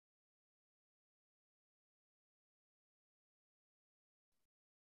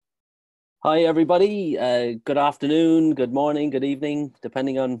Hi, everybody. Good afternoon, good morning, good evening,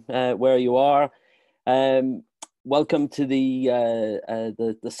 depending on where you are. Um, Welcome to the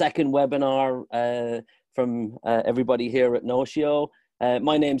second webinar from everybody here at Notio.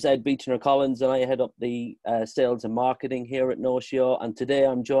 My name's Ed Beechner-Collins, and I head up the sales and marketing here at Notio. And today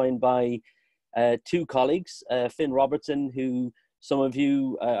I'm joined by two colleagues, Finn Robertson, who some of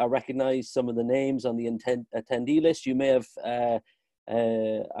you recognize some of the names on the attendee list. You may have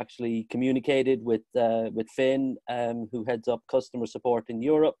actually communicated with Finn, who heads up customer support in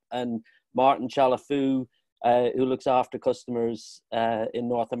Europe, and Martin Chalafu, who looks after customers in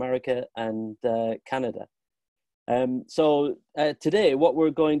North America and Canada. So today, what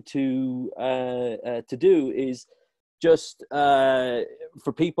we're going to do is just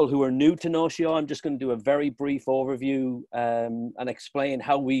for people who are new to Notio, I'm just going to do a very brief overview and explain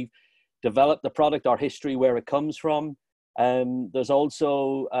how we developed the product, our history, where it comes from. There's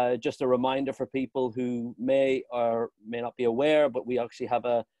also just a reminder for people who may or may not be aware, but we actually have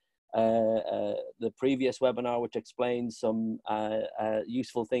the previous webinar which explains some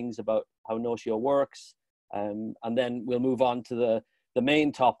useful things about how Notio works, and then we'll move on to the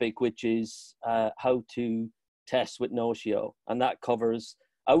main topic, which is how to test with Notio, and that covers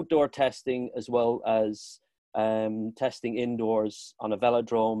outdoor testing as well as testing indoors on a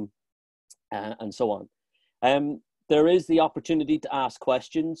velodrome and so on. There is the opportunity to ask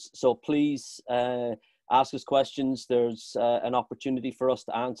questions, so please ask us questions. There's an opportunity for us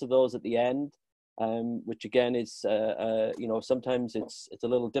to answer those at the end, which again is, sometimes it's a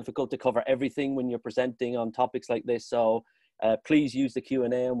little difficult to cover everything when you're presenting on topics like this. So please use the Q&A,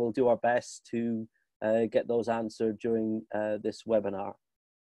 and we'll do our best to get those answered during this webinar.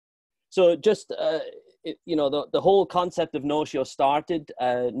 So just, the whole concept of Notio started.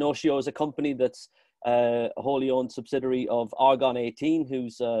 Notio is a company that's a wholly owned subsidiary of Argon 18,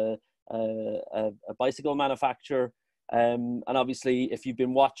 who's a bicycle manufacturer. And obviously, if you've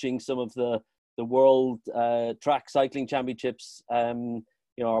been watching some of the world track cycling championships,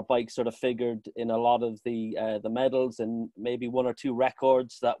 our bikes sort of figured in a lot of the medals and maybe one or two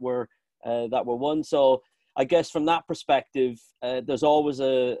records that were won. So I guess from that perspective, there's always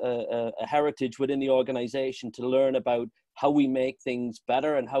a heritage within the organization to learn about how we make things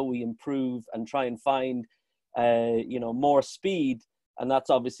better and how we improve and try and find, more speed. And that's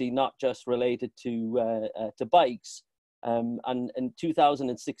obviously not just related to bikes. And in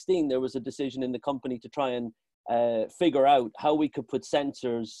 2016, there was a decision in the company to try and figure out how we could put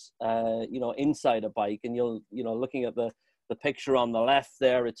sensors, inside a bike. And looking at the picture on the left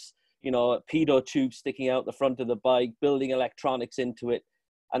there, it's, a pedo tube sticking out the front of the bike, building electronics into it.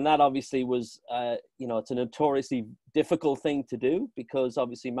 And that obviously was, it's a notoriously difficult thing to do, because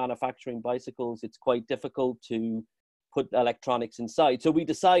obviously manufacturing bicycles, it's quite difficult to put electronics inside. So we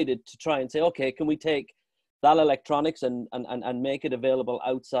decided to try and say, okay, can we take that electronics and make it available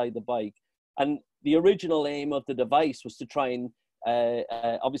outside the bike? And the original aim of the device was to try and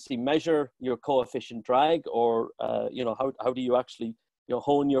obviously measure your coefficient drag, or, how do you actually,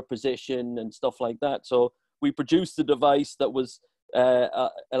 hone your position and stuff like that. So we produced a device that was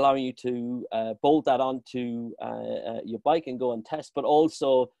allowing you to bolt that onto your bike and go and test, but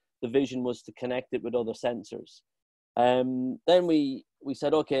also the vision was to connect it with other sensors. Then we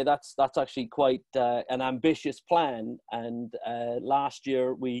said, okay, that's actually quite an ambitious plan. And last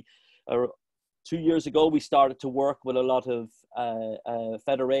year, 2 years ago, we started to work with a lot of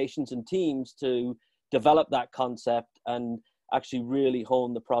federations and teams to develop that concept and actually really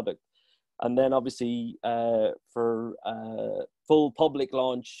hone the product. And then obviously for full public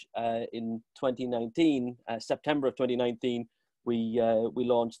launch in 2019, September of 2019, we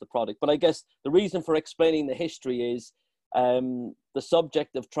launched the product. But I guess the reason for explaining the history is the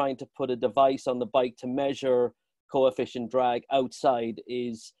subject of trying to put a device on the bike to measure coefficient drag outside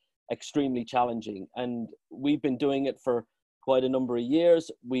is extremely challenging. And we've been doing it for quite a number of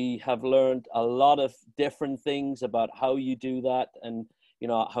years. We have learned a lot of different things about how you do that and,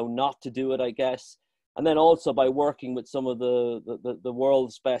 how not to do it, I guess. And then also by working with some of the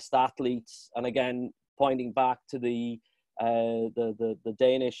world's best athletes, and again, pointing back to the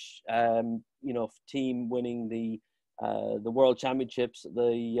Danish, team winning the World Championships,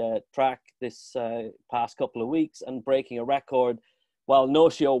 the track this past couple of weeks, and breaking a record. While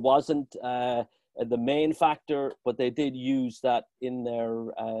Notio wasn't the main factor, but they did use that in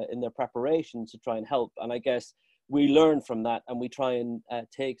their preparation to try and help. And I guess we learn from that, and we try and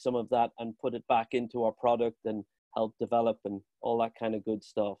take some of that and put it back into our product and help develop and all that kind of good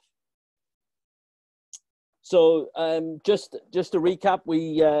stuff. So just to recap,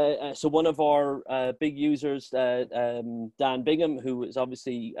 we so one of our big users, Dan Bingham, who is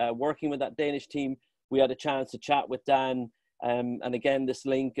obviously working with that Danish team, we had a chance to chat with Dan. And again, this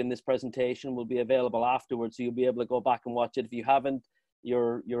link in this presentation will be available afterwards, so you'll be able to go back and watch it. If you haven't,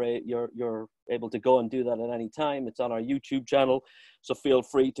 you're able to go and do that at any time. It's on our YouTube channel, so feel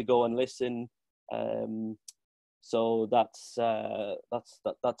free to go and listen. So that's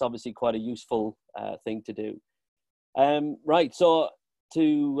obviously quite a useful thing to do. Right, so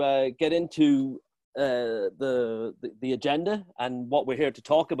to get into the agenda and what we're here to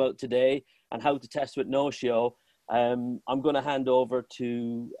talk about today and how to test with Notio, I'm going to hand over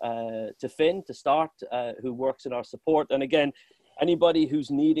to Finn to start, who works in our support. And again, anybody who's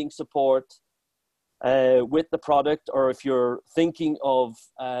needing support with the product, or if you're thinking of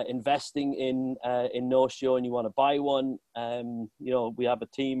investing in Notio and you want to buy one, you know, we have a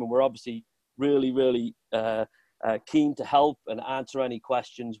team, and we're obviously really keen to help and answer any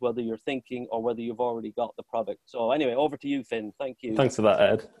questions, whether you're thinking or whether you've already got the product. So anyway, over to you, Finn. Thank you. Thanks for that,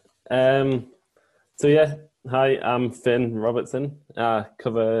 Ed. So yeah, hi, I'm Finn Robertson. I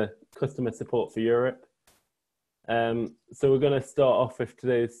cover customer support for Europe. So we're going to start off with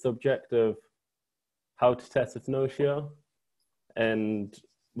today's subject of how to test with Notio, and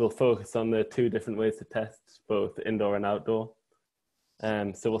we'll focus on the two different ways to test, both indoor and outdoor.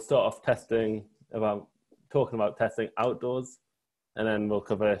 So we'll start off talking about testing outdoors, and then we'll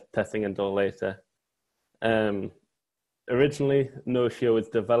cover testing indoor later. Originally, Notio was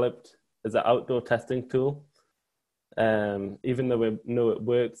developed as an outdoor testing tool, even though we know it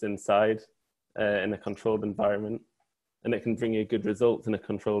works inside in a controlled environment, and it can bring you good results in a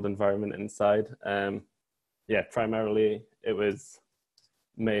controlled environment inside. Yeah, primarily it was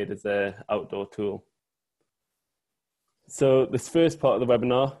made as an outdoor tool. So this first part of the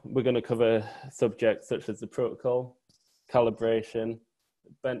webinar, we're going to cover subjects such as the protocol, calibration,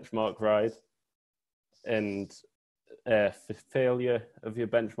 benchmark ride, and failure of your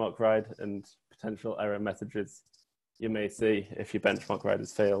benchmark ride and potential error messages you may see if your benchmark ride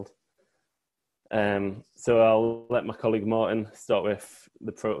has failed. So I'll let my colleague Martin start with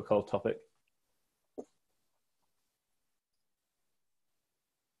the protocol topic.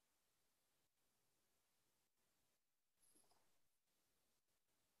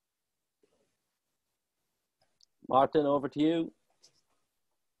 Martin, over to you.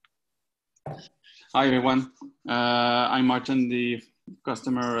 Hi, everyone. I'm Martin, the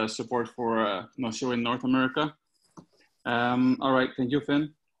customer support for Notio in North America. All right, thank you,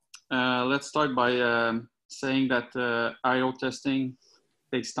 Finn. Let's start by saying that I/O testing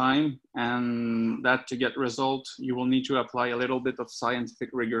takes time, and that to get results, you will need to apply a little bit of scientific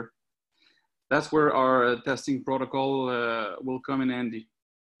rigor. That's where our testing protocol will come in handy.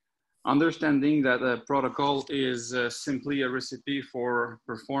 Understanding that a protocol is simply a recipe for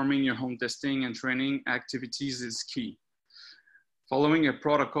performing your home testing and training activities is key. Following a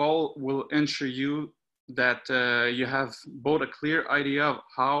protocol will ensure you that you have both a clear idea of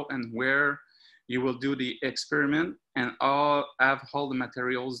how and where you will do the experiment and have all the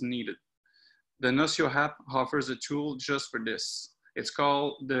materials needed. The Notio app offers a tool just for this. It's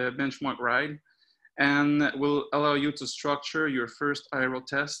called the Benchmark Ride, and will allow you to structure your first aero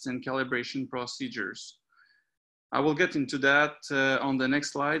test and calibration procedures. I will get into that on the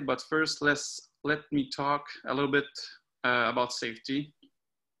next slide, but first let me talk a little bit about safety.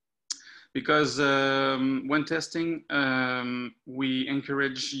 Because when testing, we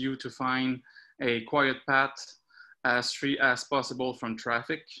encourage you to find a quiet path as free as possible from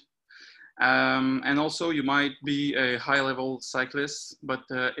traffic. And also you might be a high-level cyclist, but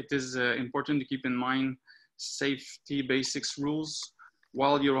it is important to keep in mind safety basics rules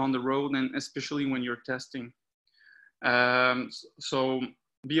while you're on the road, and especially when you're testing. So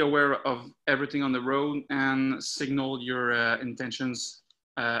be aware of everything on the road and signal your intentions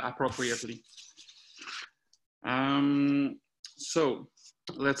appropriately. So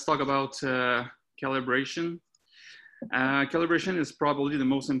let's talk about calibration. Calibration is probably the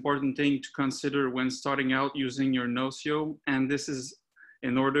most important thing to consider when starting out using your Notio, and this is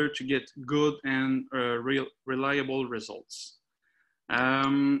in order to get good and reliable results.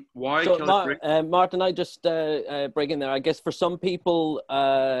 Why so, calibration? Martin, I just break in there. I guess for some people,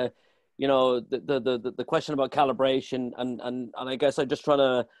 you know, the question about calibration, and I guess I just try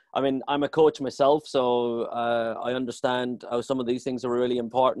to, I mean, I'm a coach myself, so I understand how some of these things are really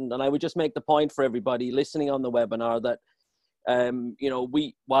important. And I would just make the point for everybody listening on the webinar that, you know,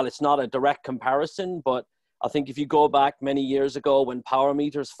 while it's not a direct comparison, but I think if you go back many years ago when power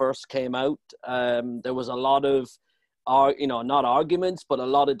meters first came out, there was a lot of not arguments, but a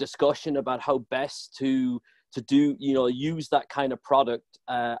lot of discussion about how best to do, use that kind of product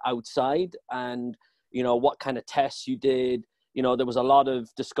outside, and, what kind of tests you did. There was a lot of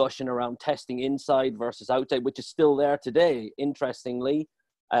discussion around testing inside versus outside, which is still there today, interestingly.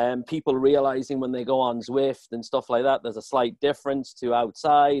 People realizing when they go on Zwift and stuff like that, there's a slight difference to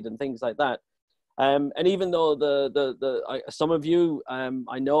outside and things like that. And even though some of you,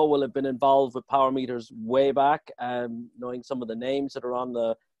 I know, will have been involved with power meters way back, knowing some of the names that are on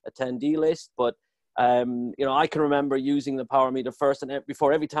the attendee list, but I can remember using the power meter first, and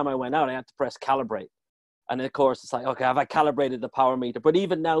before every time I went out, I had to press calibrate. And of course, it's like, okay, have I calibrated the power meter? But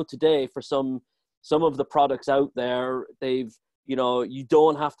even now today, for some of the products out there, they've, you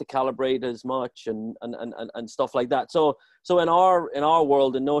don't have to calibrate as much and stuff like that. So in our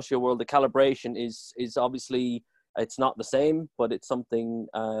world, in Notio world, the calibration is obviously, it's not the same, but it's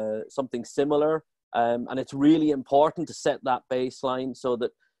something similar. And it's really important to set that baseline so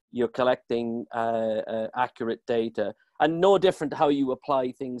that you're collecting accurate data, and no different to how you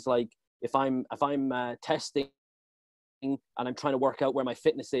apply things like if I'm testing and I'm trying to work out where my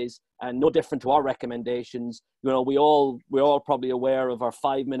fitness is, and no different to our recommendations. We're all probably aware of our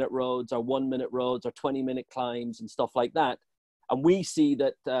 5-minute roads, our 1-minute roads, our 20-minute climbs and stuff like that. And we see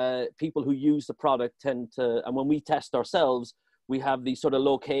that people who use the product tend to, and when we test ourselves, we have these sort of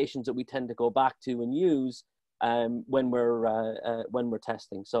locations that we tend to go back to and use when we're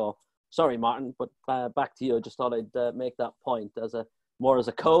testing. So sorry, Martin, but back to you. I just thought I'd make that point more as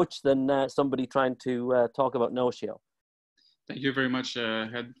a coach than somebody trying to talk about Notio. Thank you very much,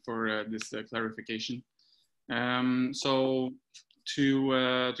 Head, for this clarification. So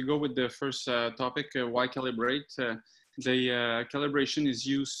to go with the first topic, why calibrate? The calibration is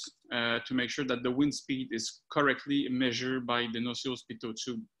used to make sure that the wind speed is correctly measured by the Notio's pitot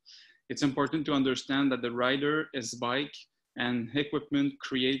tube. It's important to understand that the rider, his bike, and equipment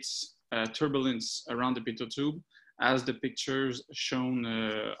creates turbulence around the pitot tube, as the pictures shown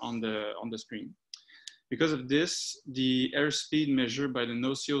on the screen. Because of this, the airspeed measured by the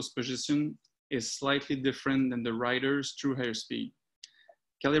Notio's position is slightly different than the rider's true airspeed.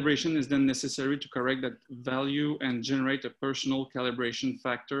 Calibration is then necessary to correct that value and generate a personal calibration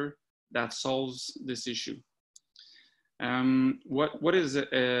factor that solves this issue. What is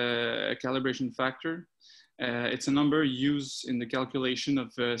a calibration factor? It's a number used in the calculation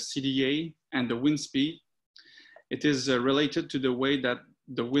of CDA and the wind speed. It is related to the way that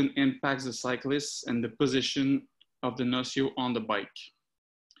the wind impacts the cyclist and the position of the Notio on the bike.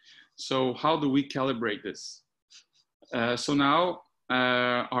 So how do we calibrate this? So now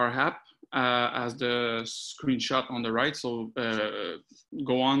our app has the screenshot on the right. So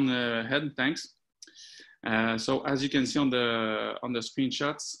go on ahead, thanks. So as you can see on the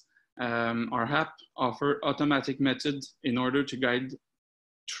screenshots, our app offers automatic methods in order to guide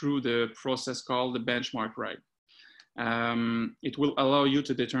through the process called the benchmark ride. It will allow you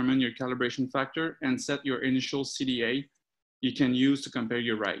to determine your calibration factor and set your initial CDA you can use to compare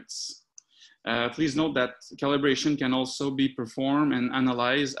your rides. Please note that calibration can also be performed and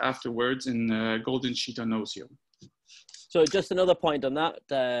analyzed afterwards in Golden Sheet on Notio. So just another point on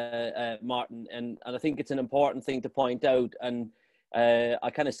that, Martin, and I think it's an important thing to point out, and I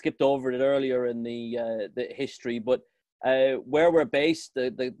kind of skipped over it earlier in the history, but where we're based,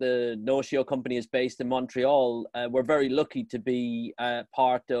 the Notio company is based in Montreal. We're very lucky to be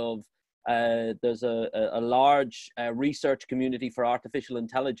part of, there's a large research community for artificial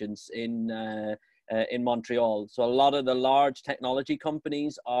intelligence in Montreal. So a lot of the large technology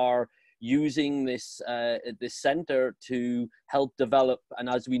companies are using this center to help develop. And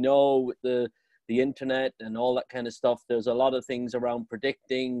as we know, the internet and all that kind of stuff, there's a lot of things around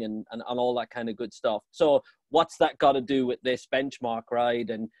predicting and all that kind of good stuff. So what's that got to do with this benchmark ride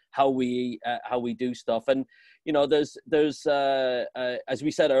and how we do stuff? And there's as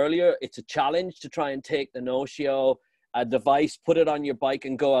we said earlier, it's a challenge to try and take the Notio device, put it on your bike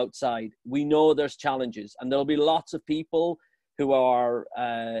and go outside. We know there's challenges, and there'll be lots of people who are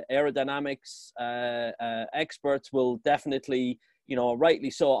aerodynamics experts will definitely,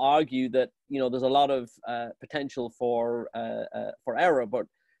 rightly so, argue that there's a lot of potential for error. But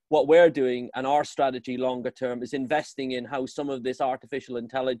what we're doing, and our strategy longer term, is investing in how some of this artificial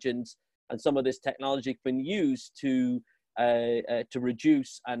intelligence and some of this technology can be used to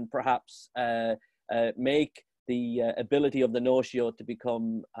reduce and perhaps make the ability of the Notio to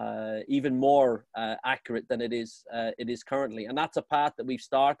become even more accurate than it is currently. And that's a path that we've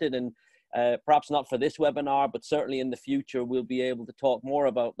started, and perhaps not for this webinar, but certainly in the future, we'll be able to talk more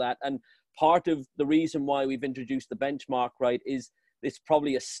about that. And part of the reason why we've introduced the benchmark ride is it's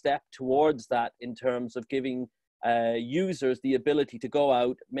probably a step towards that, in terms of giving users the ability to go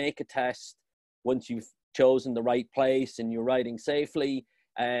out, make a test once you've chosen the right place and you're riding safely,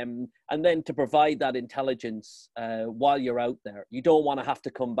 and then to provide that intelligence while you're out there. You don't want to have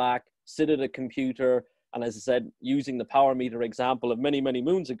to come back, sit at a computer, and as I said, using the power meter example of many, many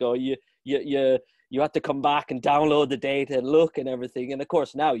moons ago, you had to come back and download the data and look and everything. And of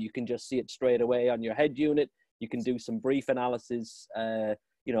course, now you can just see it straight away on your head unit. You can do some brief analysis,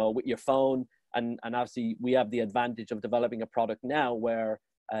 with your phone. And obviously, we have the advantage of developing a product now where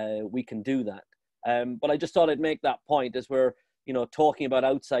we can do that. But I just thought I'd make that point as we're, talking about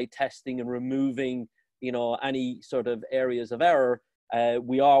outside testing and removing, any sort of areas of error.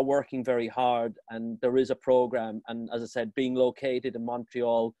 We are working very hard, and there is a program. And as I said, being located in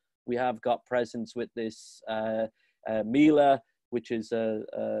Montreal, we have got presence with this Mila, which is a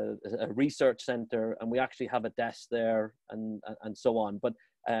research center, and we actually have a desk there and so on. But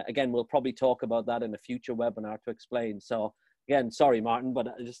again, we'll probably talk about that in a future webinar to explain. So again, sorry, Martin, but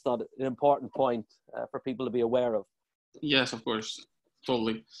I just thought an important point for people to be aware of. Yes, of course,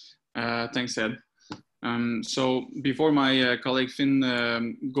 totally. Thanks, Ed. So before my colleague Finn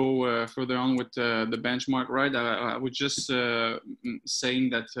go further on with the benchmark ride, I would just saying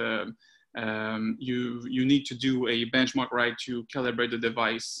that you need to do a benchmark ride to calibrate the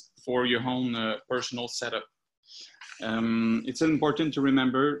device for your own personal setup. It's important to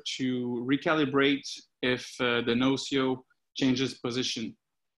remember to recalibrate if the Notio changes position.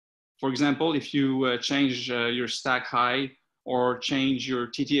 For example, if you change your stack height or change your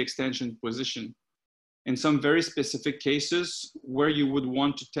TT extension position. In some very specific cases where you would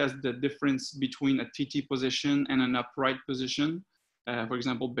want to test the difference between a TT position and an upright position, for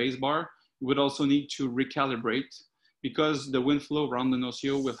example, base bar, you would also need to recalibrate because the wind flow around the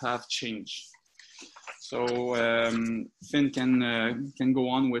Notio will have changed. So Finn can go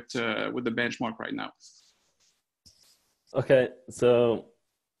on with the benchmark right now. Okay, so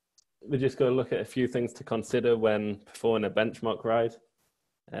we're just going to look at a few things to consider when performing a benchmark ride.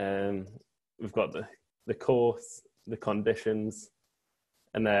 We've got the course, the conditions,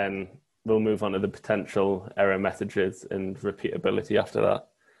 and then we'll move on to the potential error messages and repeatability after that.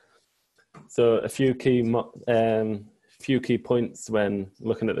 So a few key points when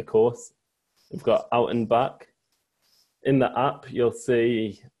looking at the course. We've got out and back. In the app, you'll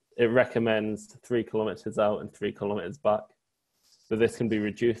see it recommends 3 kilometers out and 3 kilometers back. But this can be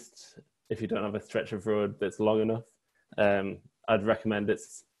reduced if you don't have a stretch of road that's long enough. I'd recommend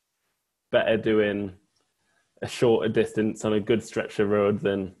it's better doing a shorter distance on a good stretch of road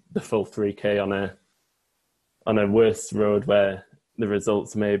than the full 3K on a worse road where the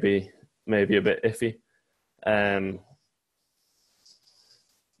results may be a bit iffy.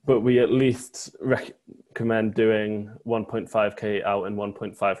 But we at least recommend doing 1.5K out and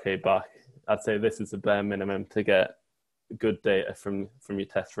 1.5K back. I'd say this is the bare minimum to get good data from your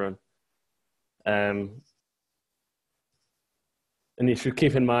test run. And you should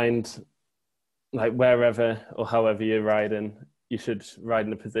keep in mind, like wherever or however you're riding, you should ride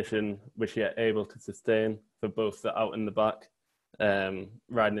in a position which you're able to sustain for both the out and the back.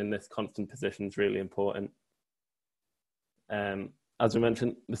 Riding in this constant position is really important. As we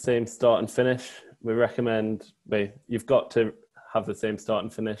mentioned, the same start and finish. We recommend you've got to have the same start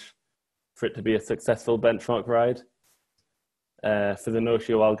and finish for it to be a successful benchmark ride. For the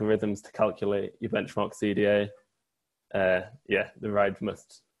Notio algorithms to calculate your benchmark CDA, the ride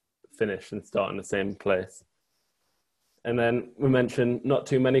must finish and start in the same place. And then we mentioned not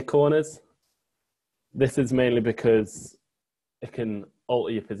too many corners. This is mainly because it can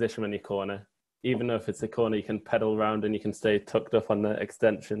alter your position when you corner. Even though if it's a corner, you can pedal around and you can stay tucked up on the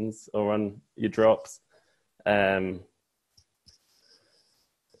extensions or on your drops.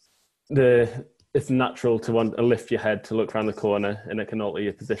 It's natural to want to lift your head to look around the corner, and it can alter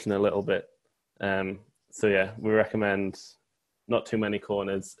your position a little bit. So yeah, we recommend not too many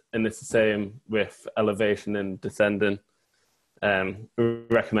corners, and it's the same with elevation and descending. We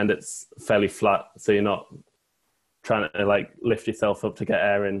recommend it's fairly flat, so you're not trying to lift yourself up to get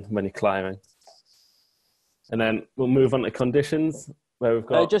air in when you're climbing. And then we'll move on to conditions, where we've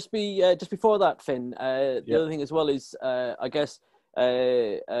got just before that, Finn. The other thing as well is I guess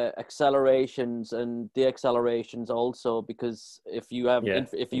accelerations and deaccelerations also, because if you have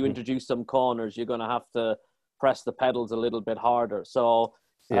if you introduce some corners, you're going to have to press the pedals a little bit harder. So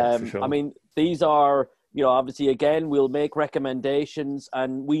for sure. I mean, these are, obviously, again, we'll make recommendations,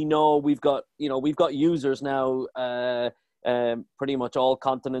 and we know we've got users now pretty much all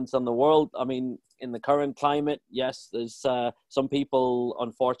continents on the world. I mean, in the current climate, yes, there's some people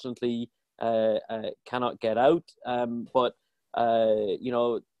unfortunately cannot get out, but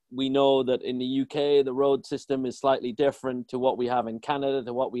we know that in the UK, the road system is slightly different to what we have in Canada,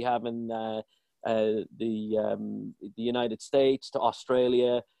 to what we have in the United States, to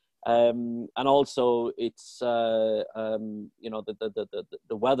Australia. And also it's, the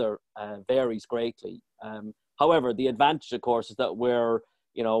weather varies greatly. However, the advantage, of course, is that we're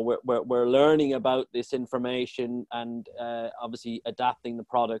learning about this information and obviously adapting the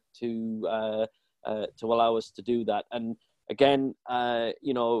product to allow us to do that. And again,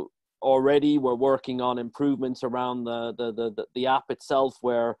 already we're working on improvements around the app itself,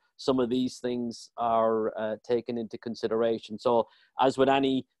 where some of these things are taken into consideration. So as with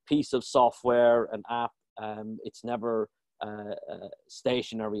any piece of software, an app, it's never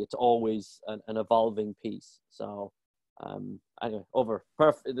stationary. It's always an evolving piece. So anyway,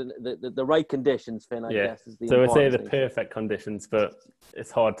 the right conditions, Finn, I guess is the so we say the thing. perfect conditions, but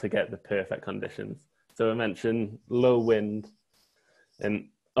it's hard to get the perfect conditions. So I mentioned low wind, and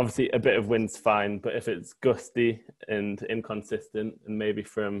obviously a bit of wind's fine, but if it's gusty and inconsistent, and maybe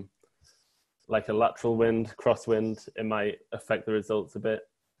from like a lateral wind, crosswind, it might affect the results a bit.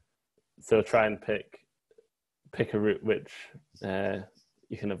 So try and pick a route which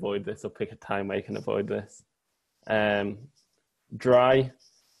you can avoid this, or pick a time where you can avoid this. Dry,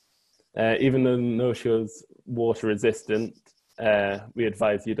 even though Notio's water resistant, we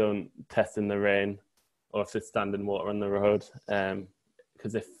advise you don't test in the rain or if there's standing water on the road,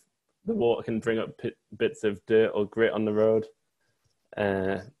 because if the water can bring up bits of dirt or grit on the road,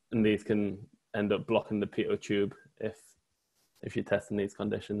 and these can end up blocking the pitot tube if you test in these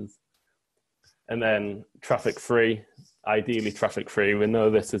conditions. And then traffic free, ideally traffic free. We know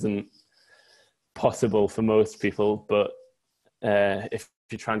this isn't possible for most people, but if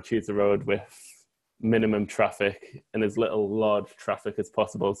you try and choose a road with minimum traffic and as little large traffic as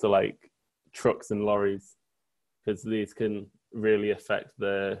possible, so like trucks and lorries, because these can really affect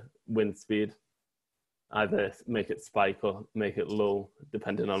the wind speed, either make it spike or make it low,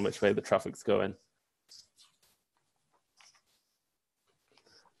 depending on which way the traffic's going.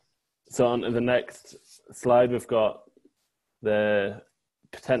 So on to the next slide, we've got the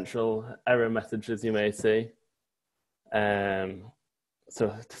potential error messages you may see. So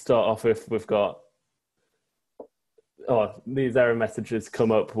to start off with, we've got, these error messages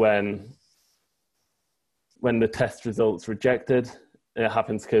come up when the test result's rejected. It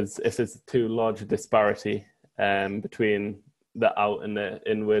happens because if there's too large a disparity between the out and the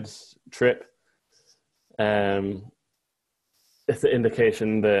inward trip, it's an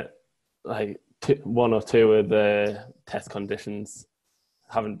indication that like one or two of the test conditions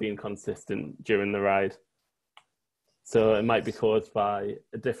haven't been consistent during the ride. So it might be caused by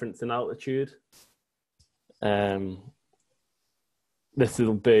a difference in altitude. It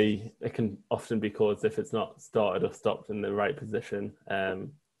can often be caused if it's not started or stopped in the right position,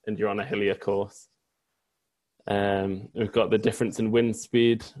 and you're on a hillier course. We've got the difference in wind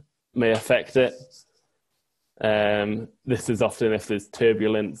speed may affect it. This is often if there's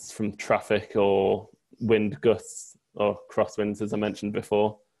turbulence from traffic or wind gusts or crosswinds, as I mentioned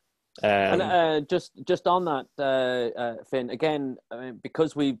before. And just on that, Finn, again, I mean,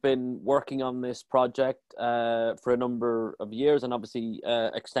 because we've been working on this project for a number of years, and obviously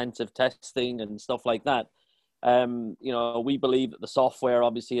extensive testing and stuff like that, we believe that the software,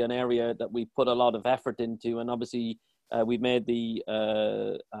 obviously an area that we put a lot of effort into, and obviously we've made the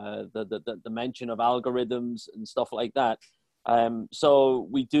mention of algorithms and stuff like that. So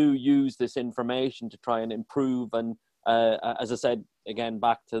we do use this information to try and improve. And as I said, again,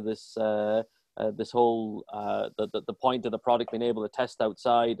 back to this this whole the point of the product being able to test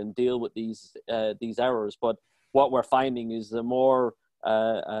outside and deal with these errors. But what we're finding is the more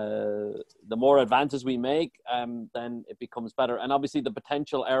advances we make, then it becomes better. And obviously the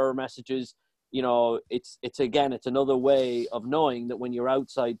potential error messages, it's another way of knowing that when you're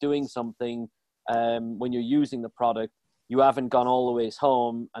outside doing something, when you're using the product, you haven't gone all the ways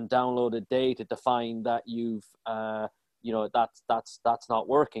home and downloaded data to find that you've that's not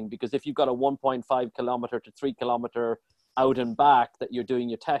working. Because if you've got a 1.5 kilometer to 3 kilometer out and back that you're doing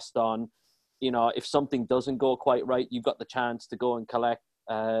your test on, if something doesn't go quite right, you've got the chance to go and collect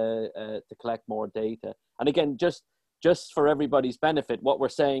more data. And again, just for everybody's benefit, what we're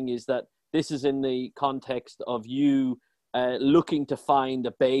saying is that this is in the context of you looking to find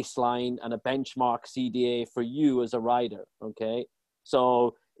a baseline and a benchmark CDA for you as a rider. Okay,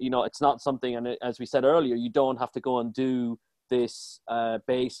 so it's not something, and as we said earlier, you don't have to go and do this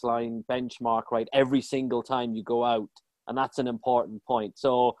baseline benchmark right every single time you go out, and that's an important point.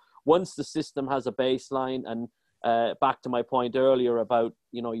 So once the system has a baseline, and back to my point earlier about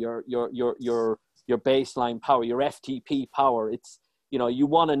your baseline power, your FTP power, you know, you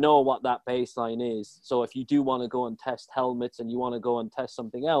want to know what that baseline is. So if you do want to go and test helmets and you want to go and test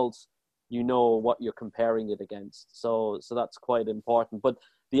something else, you know what you're comparing it against. So that's quite important. But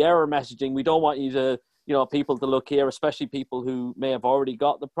the error messaging, we don't want you to, you know, people to look here, especially people who may have already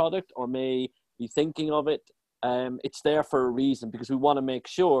got the product or may be thinking of it. It's there for a reason, because we want to make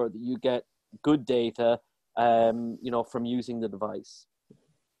sure that you get good data, you know, from using the device.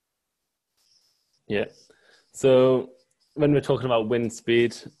 Yeah. So when we're talking about wind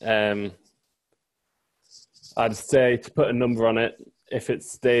speed, I'd say to put a number on it, if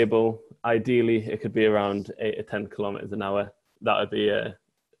it's stable, ideally it could be around 8 to 10 kilometers an hour. That would be a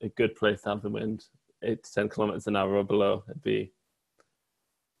good place to have the wind. 8 to 10 kilometers an hour or below, it'd be,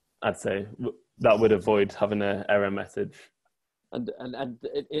 I'd say that would avoid having an error message. And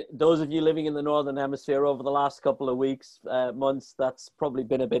those of you living in the Northern Hemisphere over the last couple of weeks, months, that's probably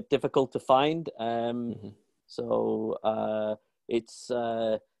been a bit difficult to find. So it's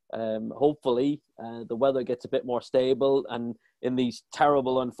hopefully the weather gets a bit more stable, and in these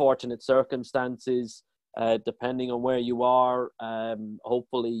terrible, unfortunate circumstances, depending on where you are,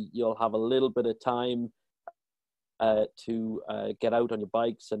 hopefully you'll have a little bit of time to get out on your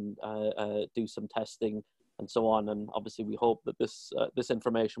bikes and do some testing and so on. And obviously we hope that this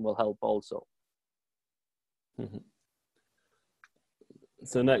information will help also.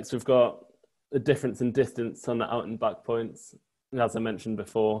 So next we've got the difference in distance on the out and back points. And as I mentioned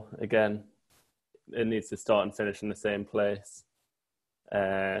before, again, it needs to start and finish in the same place.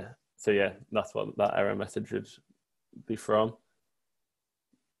 So yeah, that's what that error message would be from.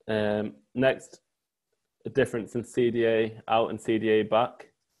 Next, a difference in CDA out and CDA back.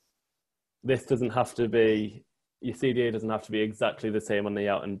 This doesn't have to be, your CDA doesn't have to be exactly the same on the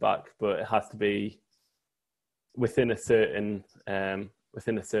out and back, but it has to be within a certain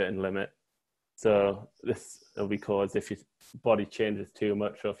limit. So this will be caused if your body changes too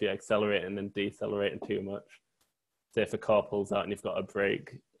much, or if you're accelerating and decelerating too much. Say if a car pulls out and you've got a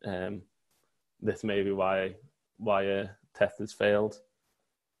brake, this may be why a test has failed.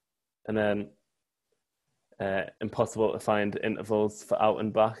 And then impossible to find intervals for out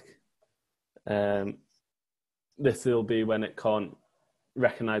and back. This will be when it can't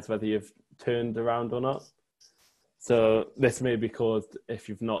recognize whether you've turned around or not. So this may be caused if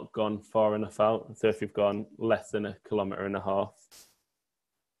you've not gone far enough out. So if you've gone less than 1.5 kilometers,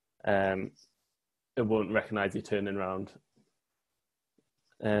 it won't recognize you turning around.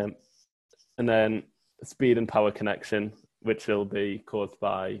 And then speed and power connection, which will be caused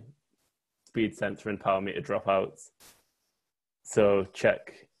by speed sensor and power meter dropouts. So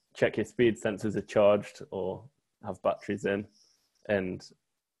check your speed sensors are charged or have batteries in, and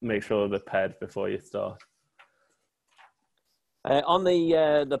make sure they're paired before you start. On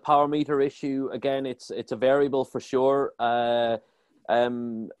the power meter issue, again, it's a variable for sure,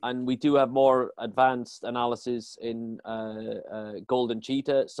 and we do have more advanced analysis in Golden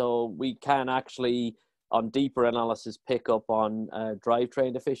Cheetah, so we can actually, on deeper analysis, pick up on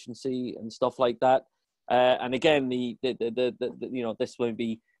drivetrain efficiency and stuff like that. And again, the you know, this will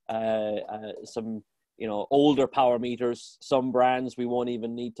be some, you know, older power meters. Some brands we won't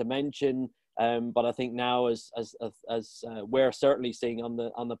even need to mention. But I think now, as we're certainly seeing on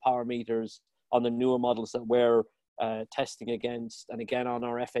the power meters on the newer models that we're testing against, and again on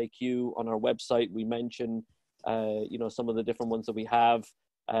our FAQ on our website, we mention you know, some of the different ones that we have.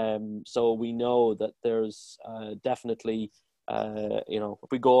 So we know that there's definitely you know,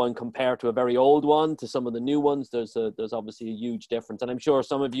 if we go and compare to a very old one to some of the new ones, there's obviously a huge difference. And I'm sure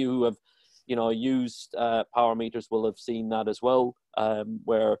some of you who have, you know, used power meters will have seen that as well,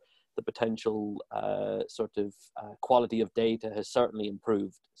 where the potential sort of quality of data has certainly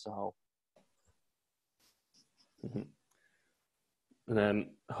improved. So, and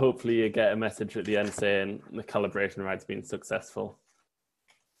then hopefully you get a message at the end saying the calibration ride's been successful.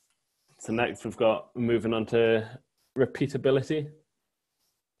 So next we've got moving on to repeatability.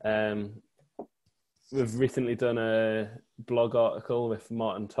 We've recently done a blog article with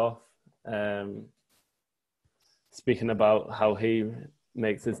Martin Toff, speaking about how he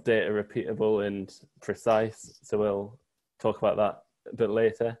makes his data repeatable and precise. So we'll talk about that a bit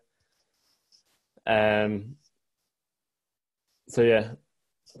later. So yeah,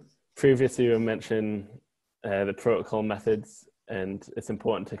 previously we mentioned the protocol methods, and it's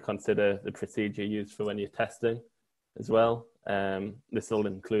important to consider the procedure used for when you're testing as well. This will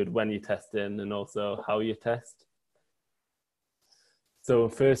include when you test in and also how you test. So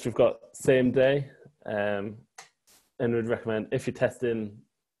first we've got same day, and we'd recommend, if you're testing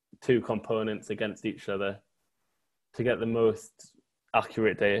two components against each other, to get the most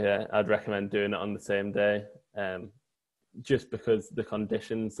accurate data, I'd recommend doing it on the same day. just because the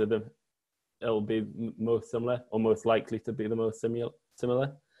conditions are it'll be most similar, or most likely to be the most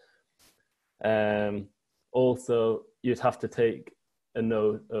similar. Also, you'd have to take a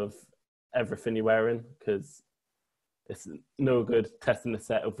note of everything you're wearing, because it's no good testing a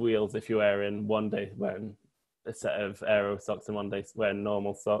set of wheels if you're wearing one day wearing a set of aero socks and one day wearing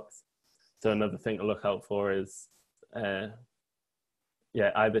normal socks. So another thing to look out for is either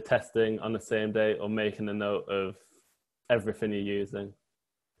testing on the same day or making a note of everything you're using.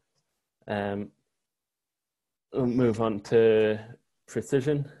 We'll move on to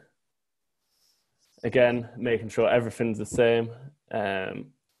precision. Again, making sure everything's the same,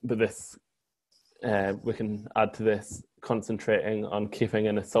 but this we can add to this concentrating on keeping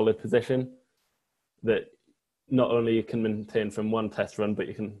in a solid position that not only you can maintain from one test run, but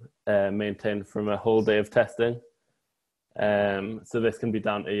you can maintain from a whole day of testing. So this can be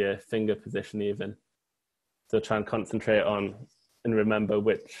down to your finger position even. So try and concentrate on and remember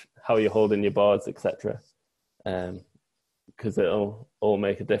how you're holding your bars, etc. Because it'll all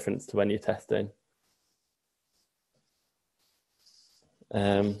make a difference to when you're testing.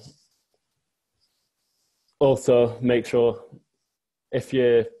 Also, make sure if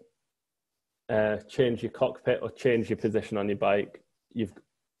you change your cockpit or change your position on your bike, we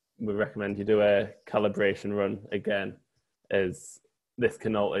recommend you do a calibration run again, as this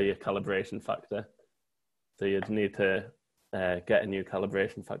can alter your calibration factor. So you'd need to get a new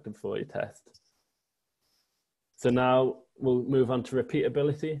calibration factor before you test. So now we'll move on to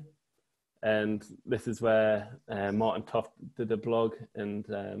repeatability. And this is where Martin Toft did a blog and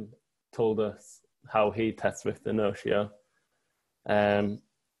told us how he tests with the Notio.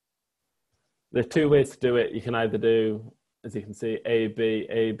 There are two ways to do it. You can either do, as you can see, A, B,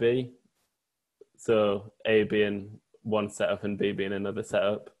 A, B. So A being one setup and B being another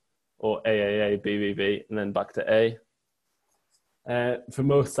setup, or A, B, B, B, and then back to A. For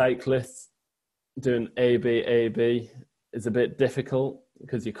most cyclists, doing A, B is a bit difficult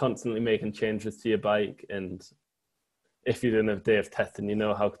because you're constantly making changes to your bike, and if you're doing a day of testing, you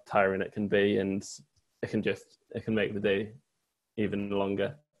know how tiring it can be, and it can make the day even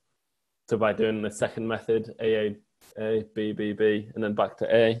longer. So by doing the second method, A, B, B, B, and then back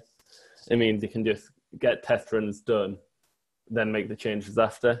to A, it means you can just get test runs done, then make the changes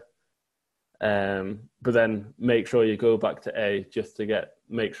after. But then make sure you go back to A just to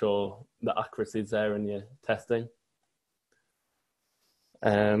make sure the accuracy is there in your testing.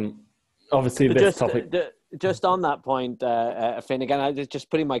 Obviously, So this topic. Just on that point, Finn, again, I just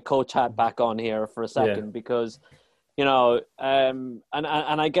putting my coach hat back on here for a second, because, and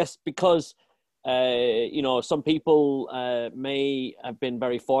I guess because, some people may have been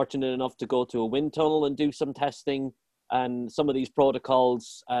very fortunate enough to go to a wind tunnel and do some testing, and some of these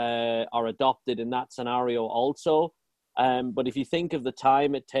protocols are adopted in that scenario also. But if you think of the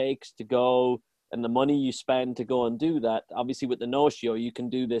time it takes to go and the money you spend to go and do that, obviously with the Notio, you can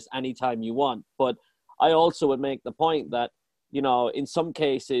do this anytime you want. But I also would make the point that, in some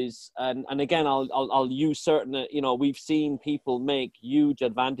cases, and again, I'll use certain, we've seen people make huge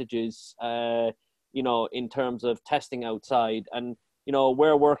advantages, in terms of testing outside. And,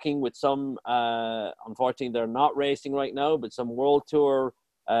 we're working with some, unfortunately, they're not racing right now, but some World Tour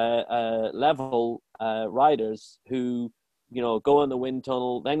level riders who, go in the wind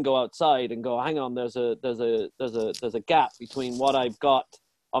tunnel, then go outside and go, hang on, there's a gap between what I've got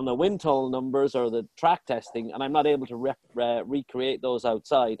on the wind tunnel numbers or the track testing, and I'm not able to recreate those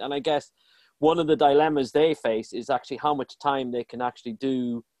outside. And I guess one of the dilemmas they face is actually how much time they can actually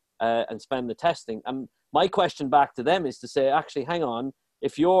do and spend the testing. And my question back to them is to say, actually, hang on,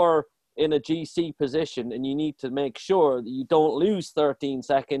 if you're in a GC position and you need to make sure that you don't lose 13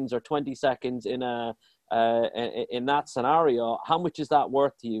 seconds or 20 seconds in that scenario, how much is that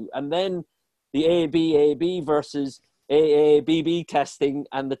worth to you? And then the AB versus AABB testing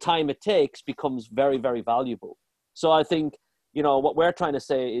and the time it takes becomes very, very valuable. So I think, what we're trying to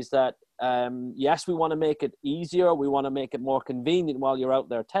say is that, yes, we want to make it easier. We want to make it more convenient while you're out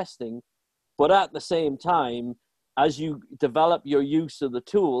there testing. But at the same time, as you develop your use of the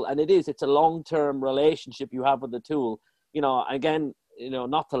tool, and it's a long-term relationship you have with the tool, again,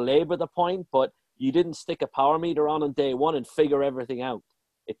 not to labor the point, but you didn't stick a power meter on day one and figure everything out.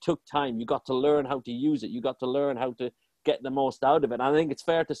 It took time. You got to learn how to use it. You got to learn how to get the most out of it. And I think it's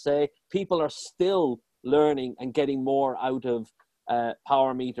fair to say people are still learning and getting more out of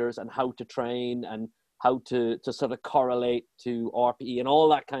power meters and how to train and how to sort of correlate to RPE and all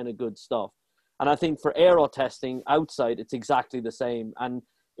that kind of good stuff. And I think for aero testing outside, it's exactly the same. And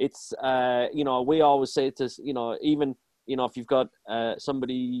it's, we always say to, even you know, if you've got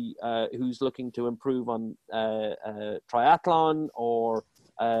somebody who's looking to improve on triathlon or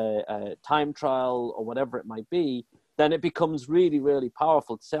time trial or whatever it might be, then it becomes really, really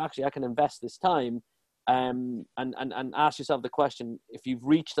powerful to say, actually, I can invest this time and ask yourself the question, if you've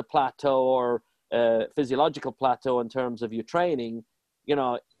reached a plateau or physiological plateau in terms of your training, you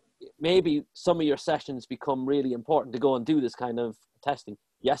know, maybe some of your sessions become really important to go and do this kind of testing.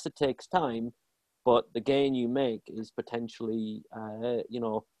 Yes, it takes time, but the gain you make is potentially, you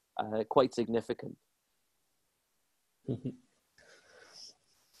know, quite significant.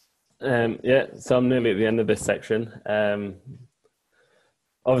 Yeah, so I'm nearly at the end of this section.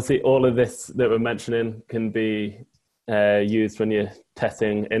 Obviously, all of this that we're mentioning can be used when you're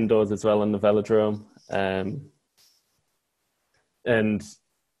testing indoors as well in the velodrome. And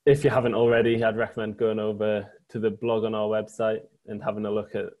if you haven't already, I'd recommend going over to the blog on our website and having a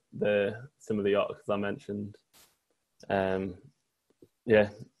look at some of the articles I mentioned. Yeah.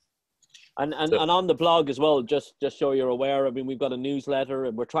 And on the blog as well, just so you're aware, I mean, we've got a newsletter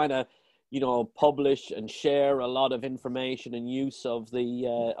and we're trying to, you know, publish and share a lot of information and use of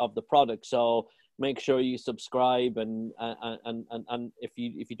the product. So make sure you subscribe and if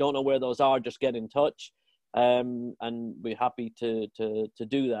you don't know where those are, just get in touch. And we're happy to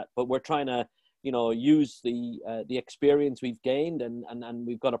do that. But we're trying to, you know, use the experience we've gained and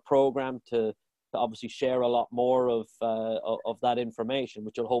we've got a program to obviously share a lot more of that information,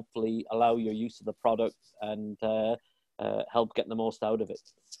 which will hopefully allow your use of the product and help get the most out of it.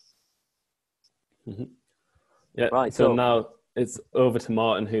 Mm-hmm. Yeah. Right. So now it's over to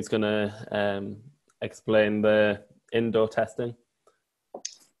Martin, who's going to explain the indoor testing.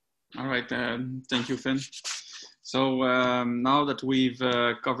 All right. Thank you, Finn. So now that we've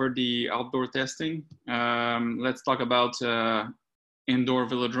covered the outdoor testing, let's talk about indoor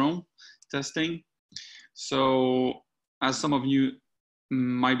velodrome testing. So as some of you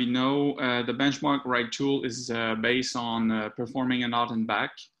might know, the benchmark ride tool is based on performing an out and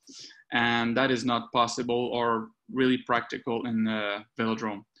back, and that is not possible or really practical in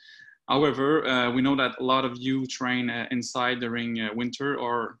velodrome. However, we know that a lot of you train inside during winter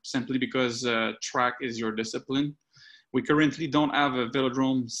or simply because track is your discipline. We currently don't have a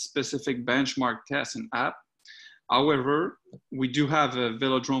velodrome specific benchmark test and app. However, we do have a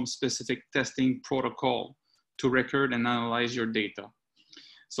velodrome specific testing protocol to record and analyze your data.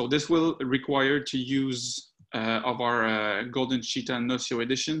 So this will require to use of our Golden Cheetah Notio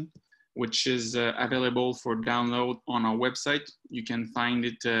edition, which is available for download on our website. You can find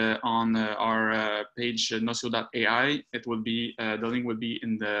it on our page notio.ai. It will be the link will be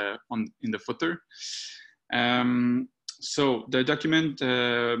in the footer. So the document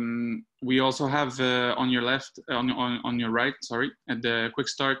we also have on your left, on your right, sorry, at the quick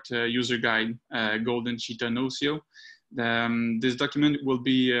start user guide, Golden Cheetah Notio. This document will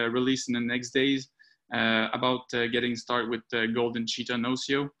be released in the next days about getting started with Golden Cheetah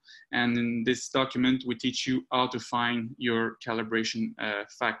Notio. And in this document, we teach you how to find your calibration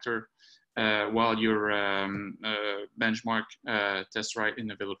factor while you're benchmark test ride in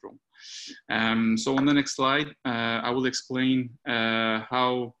the velodrome. So on the next slide, I will explain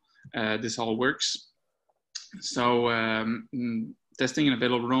how this all works. So testing in a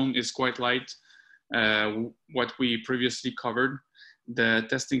velodrome is quite light what we previously covered. The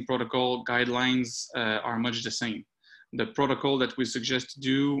testing protocol guidelines are much the same. The protocol that we suggest to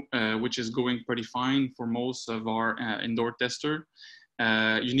do, which is going pretty fine for most of our indoor tester,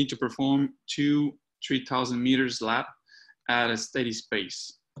 you need to perform 3,000 meters lap at a steady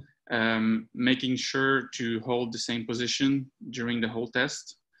pace, making sure to hold the same position during the whole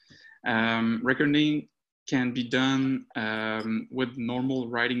test. Recording can be done with normal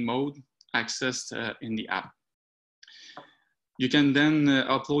riding mode accessed in the app. You can then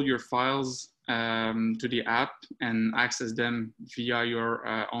upload your files to the app and access them via your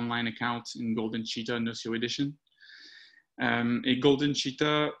online account in Golden Cheetah Notio Edition. A Golden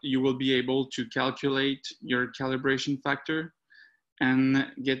Cheetah, you will be able to calculate your calibration factor and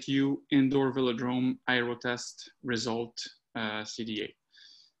get you indoor velodrome aerotest result CDA.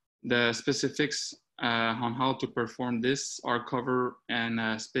 The specifics on how to perform this are covered in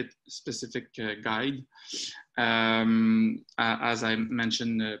a specific guide, as I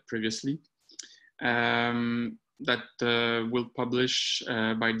mentioned previously, that will publish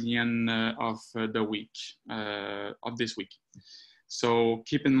by the end of the week, of this week. So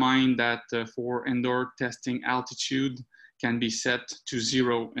keep in mind that for indoor testing, altitude can be set to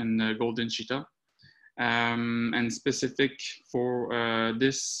 0 in Golden Cheetah. And specific for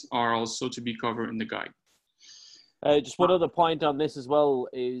this are also to be covered in the guide. Just one other point on this as well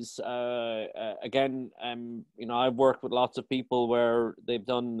is, again, you know, I've worked with lots of people where they've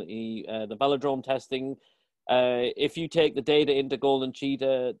done the velodrome testing. If you take the data into Golden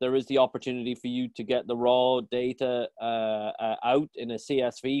Cheetah, there is the opportunity for you to get the raw data out in a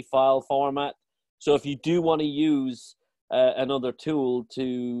CSV file format. So if you do want to use another tool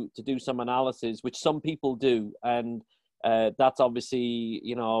to do some analysis, which some people do, and that's obviously,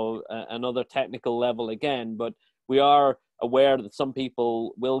 you know, another technical level again, but we are aware that some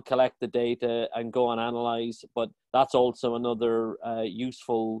people will collect the data and go and analyze, but that's also another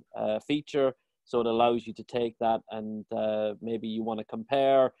useful feature. So it allows you to take that and maybe you want to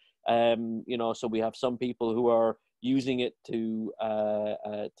compare, you know, so we have some people who are using it to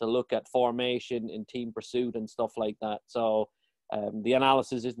look at formation in team pursuit and stuff like that. So the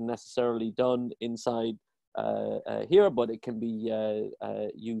analysis isn't necessarily done inside here, but it can be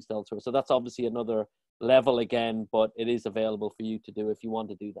used elsewhere. So that's obviously another level again, but it is available for you to do if you want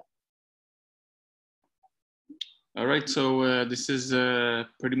to do that. All right, so this is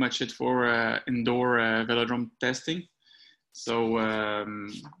pretty much it for indoor velodrome testing. So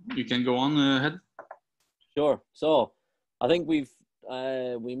you can go on ahead. Sure. So I think we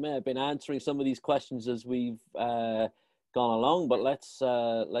may have been answering some of these questions as we've gone along, but let's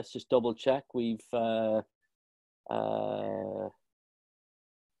just double check.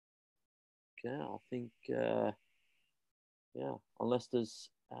 Yeah, I think, yeah, unless there's,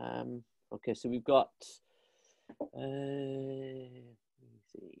 okay, so we've got, let me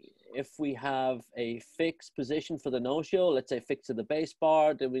see. If we have a fixed position for the no-show, let's say fixed to the base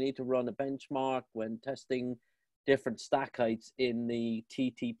bar, then we need to run a benchmark when testing different stack heights in the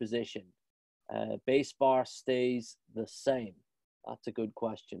TT position. Base bar stays the same. That's a good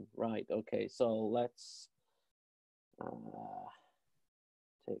question. Right, okay, so let's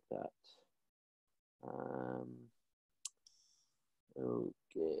take that.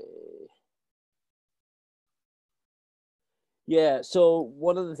 Okay. Yeah, so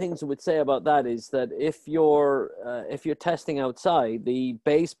one of the things I would say about that is that if you're testing outside, the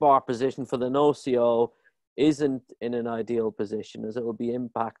base bar position for the Notio isn't in an ideal position, as it will be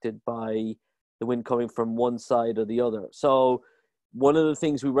impacted by the wind coming from one side or the other. So one of the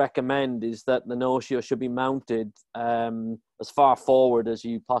things we recommend is that the Notio should be mounted as far forward as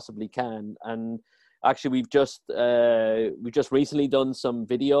you possibly can. And actually, we've just recently done some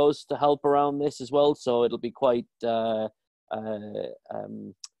videos to help around this as well. So it'll be quite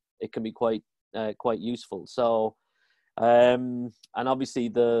it can be quite useful. So and obviously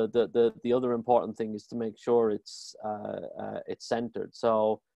the other important thing is to make sure it's centered.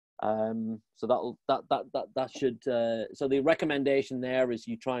 So so that should so the recommendation there is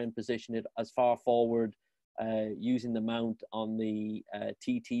you try and position it as far forward using the mount on the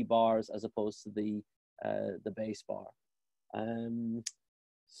TT bars as opposed to the base bar.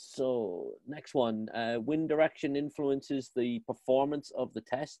 So next one, wind direction influences the performance of the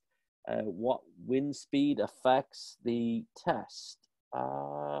test. What wind speed affects the test?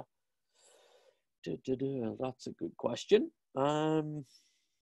 That's a good question. So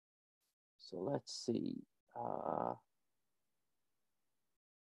let's see.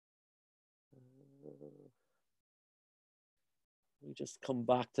 We'll just come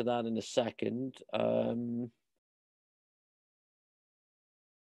back to that in a second.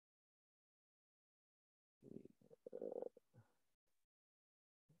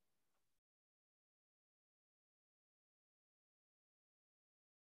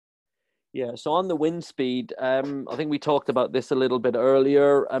 Yeah, so on the wind speed, I think we talked about this a little bit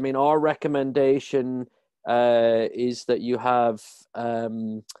earlier. I mean, our recommendation is that you have,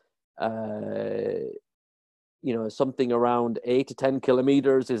 you know, something around 8 to 10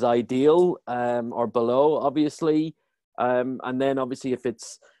 kilometers is ideal, or below, obviously. And then obviously if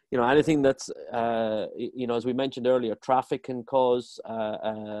it's, you know, anything that's, you know, as we mentioned earlier, traffic can cause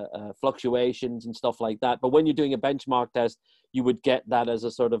fluctuations and stuff like that. But when you're doing a benchmark test, you would get that as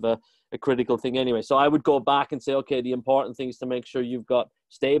a sort of a critical thing anyway. So I would go back and say, okay, the important thing is to make sure you've got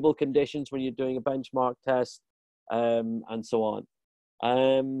stable conditions when you're doing a benchmark test, and so on.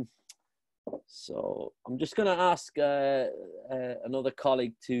 So I'm just going to ask another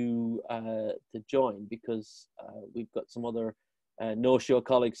colleague to join, because we've got some other no-show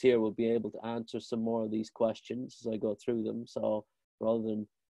colleagues here who will be able to answer some more of these questions as I go through them. So rather than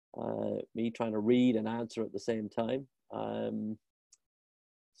me trying to read and answer at the same time.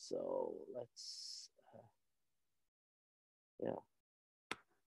 So let's, yeah.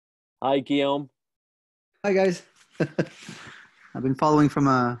 Hi, Guillaume. Hi, guys. I've been following from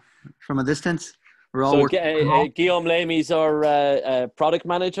a distance. We're all Guillaume Lamy's our product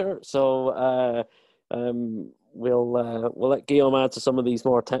manager. So we'll let Guillaume answer some of these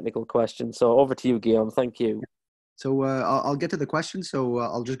more technical questions. So over to you, Guillaume. Thank you. So I'll get to the questions. So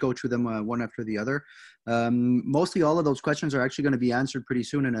I'll just go through them one after the other. Mostly all of those questions are actually going to be answered pretty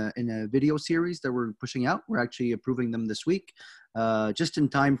soon in a video series that we're pushing out. We're actually approving them this week, just in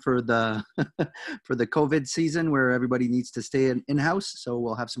time for the for the COVID season where everybody needs to stay in-house. So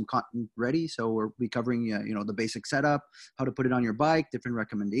we'll have some content ready. So we'll be covering the basic setup, how to put it on your bike, different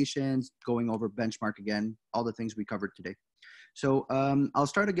recommendations, going over benchmark again, all the things we covered today. So I'll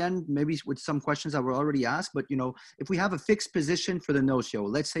start again, maybe with some questions that were already asked, but if we have a fixed position for the Notio,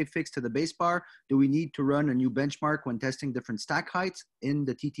 let's say fixed to the base bar, do we need to run a new benchmark when testing different stack heights in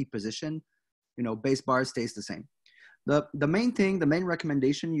the TT position? Base bar stays the same. The main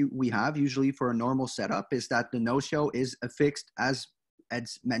recommendation we have usually for a normal setup is that the Notio is affixed, as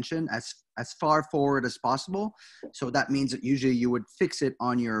Ed's mentioned, as far forward as possible. So that means that usually you would fix it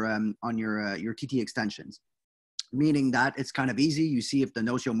on your TT extensions, meaning that it's kind of easy. You see if the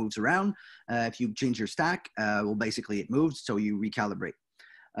Notio moves around. If you change your stack, well, basically it moves, so you recalibrate.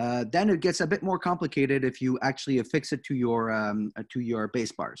 Then it gets a bit more complicated if you actually affix it to your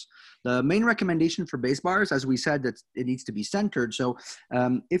base bars. The main recommendation for base bars, as we said, that it needs to be centered. So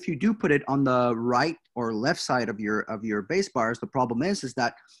if you do put it on the right or left side of your base bars, the problem is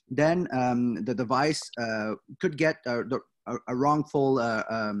that then the device could get a wrongful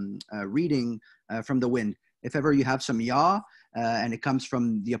reading from the wind. If ever you have some yaw and it comes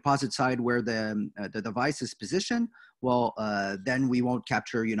from the opposite side where the device is positioned, well, then we won't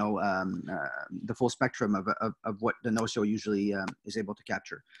capture, the full spectrum of what the Notio usually is able to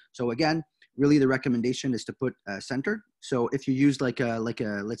capture. So again, really the recommendation is to put centered. So if you use like a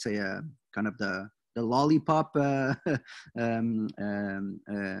let's say a kind of the lollipop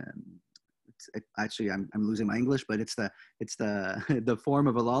actually I'm losing my English, but it's the form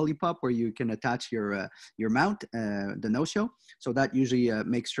of a lollipop where you can attach your mount, the Notio. So that usually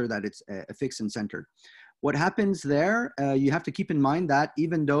makes sure that it's affixed and centered. What happens there, you have to keep in mind that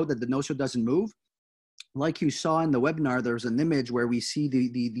even though that the Notio doesn't move, like you saw in the webinar, there's an image where we see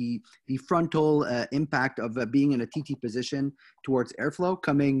the frontal impact of being in a TT position towards airflow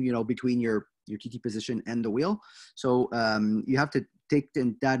coming, between your TT position and the wheel. So you have to take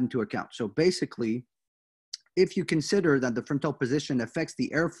that into account. So basically, if you consider that the frontal position affects the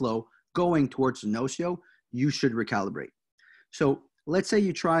airflow going towards the Notio, you should recalibrate. So let's say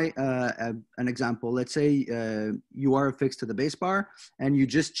you try an example. Let's say you are affixed to the base bar and you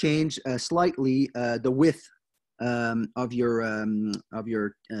just change slightly the width of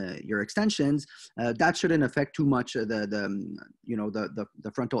your extensions. That shouldn't affect too much the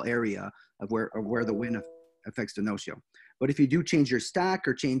frontal area of where the wind affects the Notio. But if you do change your stack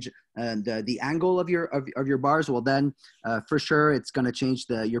or change the angle of your bars, well then for sure it's going to change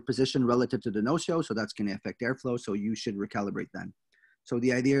your position relative to the Notio. So that's going to affect airflow. So you should recalibrate then. So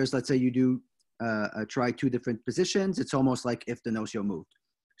the idea is, let's say you do try two different positions. It's almost like if the Notio moved.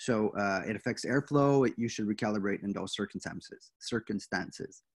 So it affects airflow. You should recalibrate in those circumstances.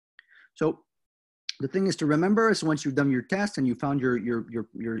 So the thing is to remember is once you've done your test and you found your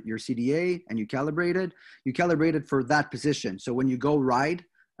CDA and you calibrated for that position. So when you go ride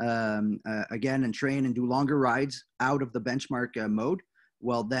again and train and do longer rides out of the benchmark mode,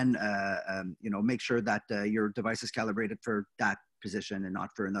 well then make sure that your device is calibrated for that position and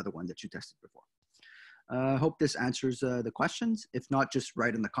not for another one that you tested before. I hope this answers the questions. If not, just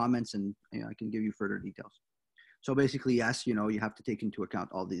write in the comments and I can give you further details. So basically, yes, you have to take into account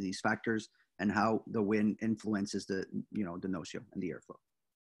all these factors and how the wind influences the Notio and the airflow.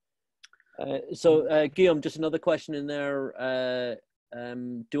 So Guillaume, just another question in there.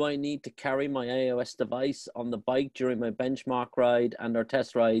 Do I need to carry my iOS device on the bike during my benchmark ride and our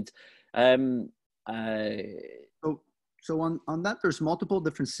test rides? So on that, there's multiple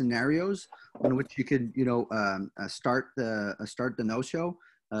different scenarios in which you could, start the Notio.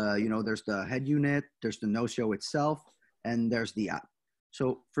 There's the head unit, there's the Notio itself, and there's the app.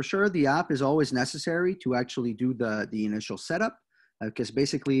 So for sure, the app is always necessary to actually do the initial setup, because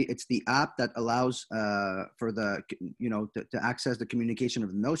basically it's the app that allows for the, to access the communication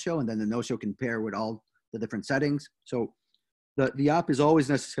of the Notio, and then the Notio can pair with all the different settings. So the app is always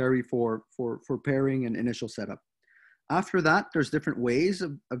necessary for pairing and initial setup. After that, there's different ways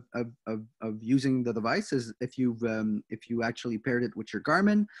of using the devices. If you actually paired it with your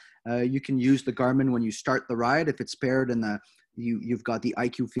Garmin, you can use the Garmin when you start the ride. If it's paired and you've got the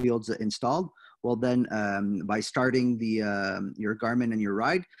IQ fields installed, well then by starting your Garmin and your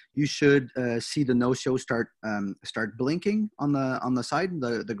ride, you should see the Notio start blinking on the side,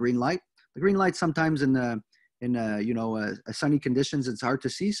 the green light. The green light sometimes in you know, sunny conditions, it's hard to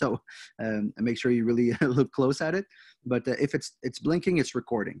see. So make sure you really look close at it. But if it's blinking, it's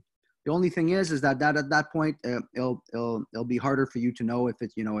recording. The only thing is that at that point, it'll be harder for you to know if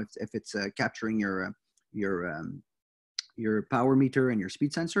it's, you know, if it's capturing your power meter and your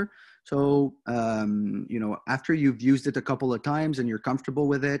speed sensor. So, you know, after you've used it a couple of times and you're comfortable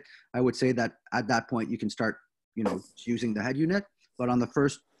with it, I would say that at that point you can start, you know, using the head unit. But on the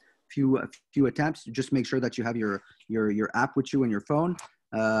first few attempts, just make sure that you have your app with you on your phone,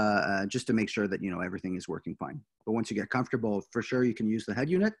 just to make sure that, you know, everything is working fine. But once you get comfortable, for sure you can use the head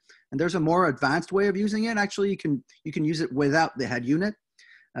unit. And there's a more advanced way of using it. Actually, you can use it without the head unit.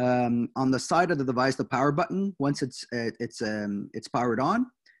 On the side of the device, the power button, once it's powered on,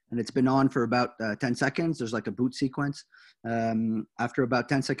 and it's been on for about 10 seconds, there's like a boot sequence. After about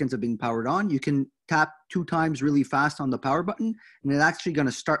 10 seconds of being powered on, you can tap 2 times really fast on the power button, and it's actually going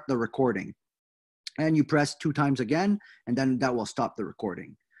to start the recording. And you press 2 times again, and then that will stop the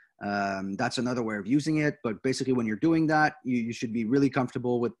recording. That's another way of using it. But basically, when you're doing that, you should be really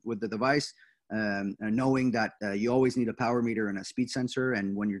comfortable with the device. And knowing that you always need a power meter and a speed sensor.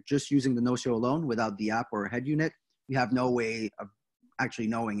 And when you're just using the Notio alone without the app or a head unit, you have no way of actually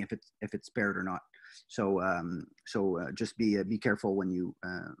knowing if it's paired or not. So just be careful when you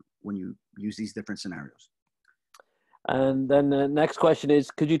use these different scenarios. And then the next question is,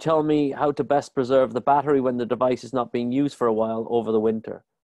 could you tell me how to best preserve the battery when the device is not being used for a while over the winter?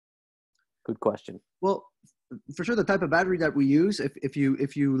 Good question. Well, for sure, the type of battery that we use, if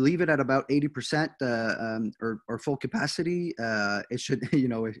you leave it at about 80% or full capacity, it should, you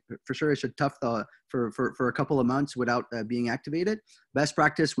know, for sure it should tough for a couple of months without being activated. Best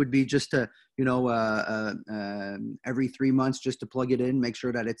practice would be just to, you know, every 3 months just to plug it in, make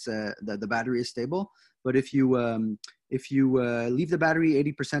sure that it's the battery is stable. But if you leave the battery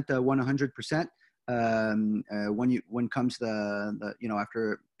 80% to 100%, when comes the you know,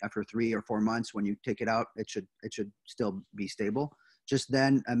 after 3 or 4 months, when you take it out, it should still be stable. Just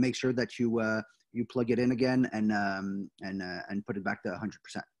then make sure that you plug it in again and put it back to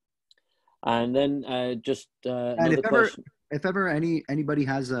 100%. And then just and if ever anybody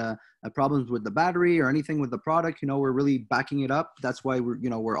has problems with the battery or anything with the product, you know, we're really backing it up. That's why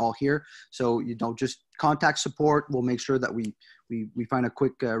we're all here. So, you know, just contact support. We'll make sure that we find a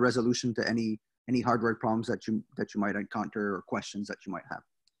quick resolution to any hardware problems that you might encounter or questions that you might have.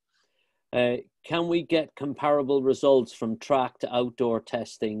 Can we get comparable results from track to outdoor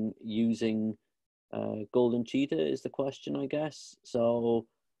testing using Golden Cheetah is the question, I guess. So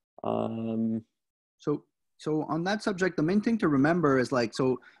so on that subject, the main thing to remember is, like,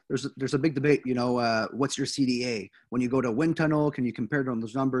 so there's a big debate, you know, what's your CDA? When you go to a wind tunnel, can you compare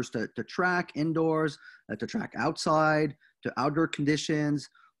those numbers to track indoors, to track outside, to outdoor conditions?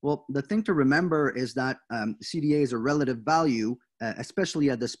 Well, the thing to remember is that CDA is a relative value,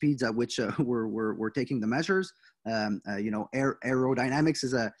 especially at the speeds at which we're taking the measures. You know, aerodynamics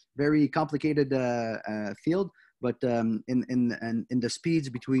is a very complicated field, but in the speeds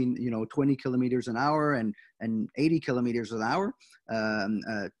between, you know, 20 kilometers an hour and 80 kilometers an hour,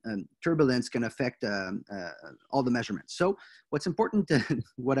 turbulence can affect all the measurements. So what's important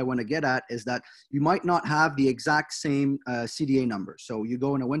what I want to get at is that you might not have the exact same CDA number. So you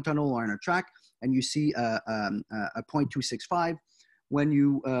go in a wind tunnel or in a track and you see a 0.265. When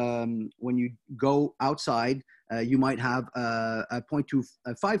you go outside, you might have a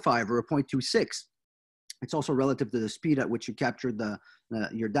 0.255 or a 0.26. It's also relative to the speed at which you captured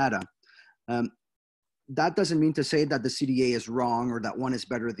your data. That doesn't mean to say that the CDA is wrong or that one is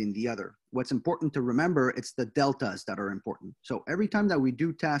better than the other. What's important to remember, it's the deltas that are important. So every time that we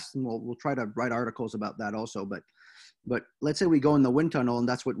do tests, and we'll try to write articles about that also, but let's say we go in the wind tunnel, and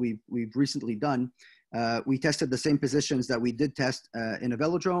that's what we've recently done. We tested the same positions that we did test in a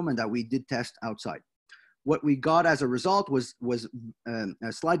velodrome and that we did test outside. What we got as a result was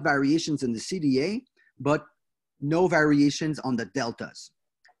slight variations in the CDA, but no variations on the deltas.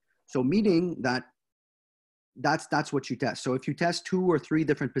 So meaning that that's what you test. So if you test 2 or 3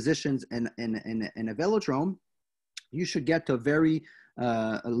 different positions in a velodrome, you should get to a very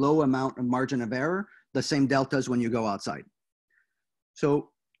low amount of margin of error, the same deltas when you go outside.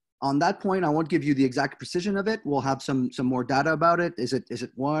 So on that point, I won't give you the exact precision of it. We'll have some more data about it. Is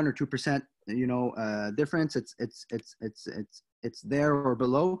it 1 or 2%, you know, difference? It's there or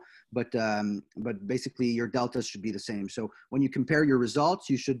below, but basically your deltas should be the same. So when you compare your results,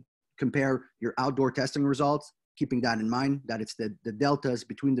 you should compare your outdoor testing results, keeping that in mind, that it's the deltas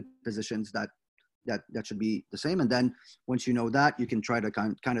between the positions that should be the same. And then once you know that, you can try to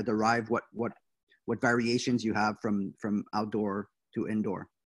kind of derive what variations you have from outdoor to indoor.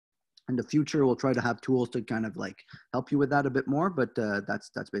 in the future, we'll try to have tools to kind of like help you with that a bit more, but that's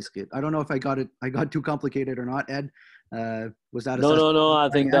basically it. I don't know if I got too complicated or not, Ed. Was that a No, I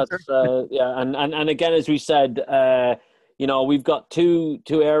think answer? that's yeah, and again, as we said, you know, we've got two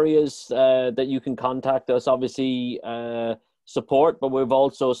areas that you can contact us. Obviously, support, but we've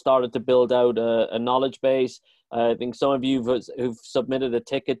also started to build out a knowledge base. I think some of you who've submitted a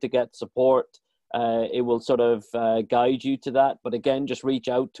ticket to get support, it will sort of guide you to that. But again, just reach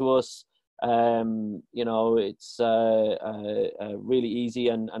out to us. You know, it's really easy,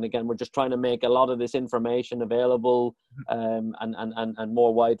 and again, we're just trying to make a lot of this information available and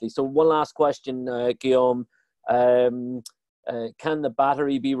more widely. So one last question, Guillaume. Can the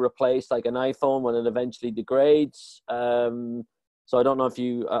battery be replaced like an iPhone when it eventually degrades? So I don't know if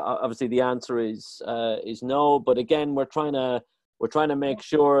you obviously the answer is no, but again, we're trying to make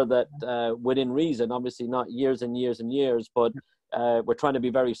sure that within reason, obviously not years and years and years, but we're trying to be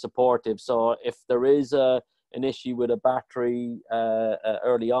very supportive. So if there is an issue with a battery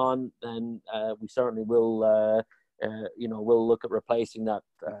early on, then we certainly will, you know, we'll look at replacing that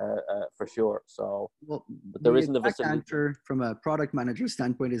for sure. So, well, but there the isn't a exact facility. answer from a product manager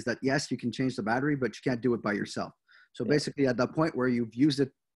standpoint is that yes, you can change the battery, but you can't do it by yourself. So basically, at that point where you've used it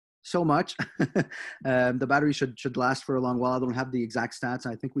so much, the battery should last for a long while. I don't have the exact stats.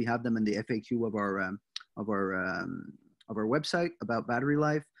 I think we have them in the FAQ of our website about battery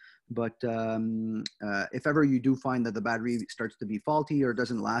life. But if ever you do find that the battery starts to be faulty or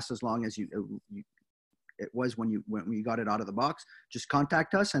doesn't last as long as it was when we got it out of the box, just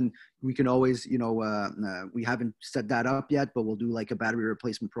contact us, and we can always, you know, we haven't set that up yet, but we'll do like a battery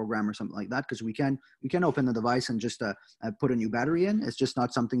replacement program or something like that, because we can open the device and just put a new battery in. It's just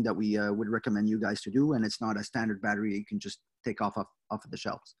not something that we would recommend you guys to do, and it's not a standard battery you can just take off of the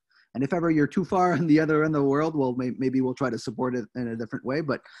shelves. And if ever you're too far on the other end of the world, well, maybe we'll try to support it in a different way.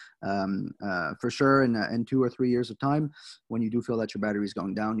 But for sure, in 2 or 3 years of time, when you do feel that your battery is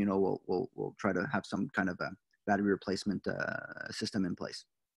going down, you know, we'll try to have some kind of a battery replacement system in place.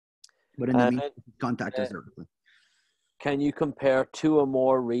 But in the meantime, contact us directly. Can you compare 2 or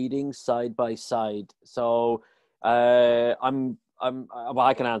more readings side by side? So well,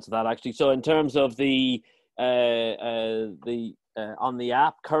 I can answer that actually. So in terms of the on the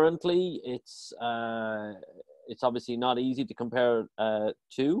app currently, it's obviously not easy to compare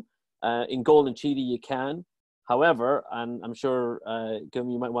to. In Golden Cheetah you can. However, and I'm sure Gum,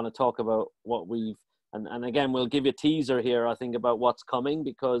 you might want to talk about what we've, and again, we'll give you a teaser here, I think, about what's coming,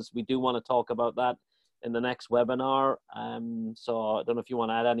 because we do want to talk about that in the next webinar. So I don't know if you want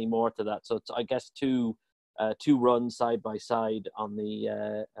to add any more to that. So it's, I guess, two runs side by side on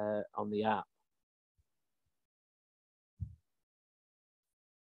the app.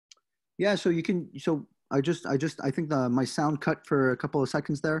 Yeah, so you can. So I think my sound cut for a couple of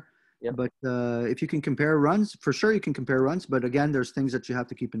seconds there. Yep. But if you can compare runs, for sure you can compare runs. But again, there's things that you have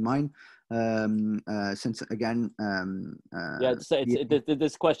to keep in mind. Since again,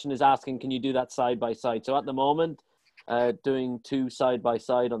 this question is asking, can you do that side by side? So at the moment, doing 2 side by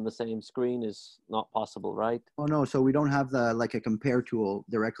side on the same screen is not possible, right? Oh no, so we don't have like a compare tool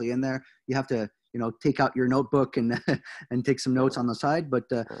directly in there. You have to, you know, take out your notebook and and take some notes on the side. But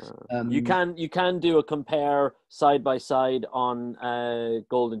you can do a compare side by side on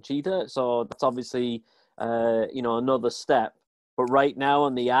Golden Cheetah. So that's obviously you know, another step. But right now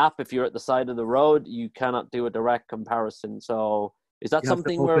on the app, if you're at the side of the road, you cannot do a direct comparison. So is that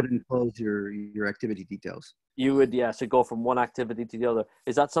something where open and close your activity details? You would, yeah, so go from one activity to the other.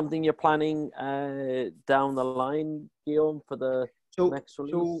 Is that something you're planning down the line, Guillaume, for the next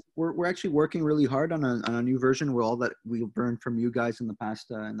release? So we're actually working really hard on a new version with all that we've learned from you guys in the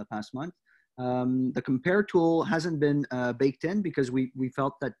past month. The compare tool hasn't been baked in because we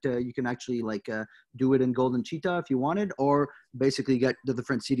felt that you can actually like do it in Golden Cheetah if you wanted, or basically get the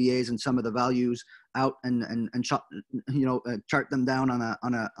different CDAs and some of the values out and chart them down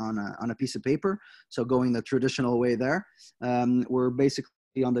on a piece of paper. So going the traditional way there, we're basically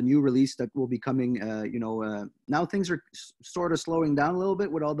on the new release that will be coming. Now things are sort of slowing down a little bit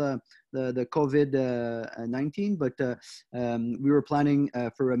with all the COVID-19, but we were planning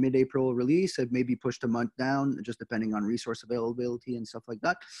for a mid-April release. It maybe pushed a month down, just depending on resource availability and stuff like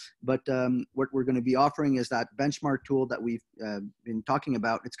that. But what we're going to be offering is that benchmark tool that we've been talking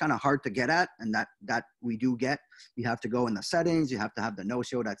about. It's kind of hard to get at, and that we do get. You have to go in the settings. You have to have the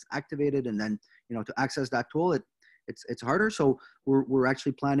Notio that's activated, and then to access that tool, it's harder. So we're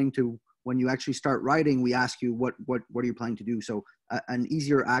actually planning to, when you actually start writing, we ask you what are you planning to do. So an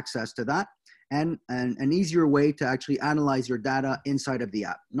easier access to that, and an easier way to actually analyze your data inside of the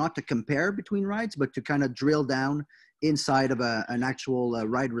app, not to compare between rides, but to kind of drill down inside of an actual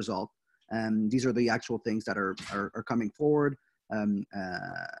ride result These are the actual things that are coming forward. And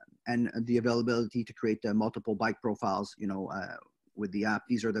the availability to create multiple bike profiles, with the app.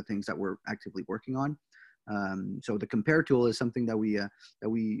 These are the things that we're actively working on. So the compare tool is something that we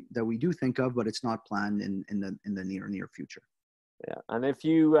do think of, but it's not planned in the near future. Yeah, and if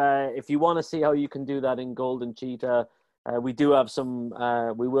you want to see how you can do that in Golden Cheetah, we will have some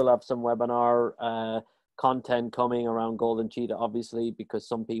webinar content coming around Golden Cheetah, obviously, because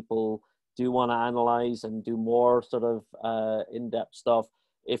some people do want to analyze and do more sort of in-depth stuff.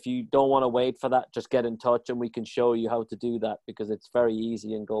 If you don't want to wait for that, just get in touch and we can show you how to do that, because it's very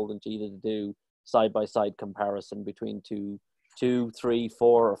easy in Golden Cheetah to do side-by-side comparison between two, 3,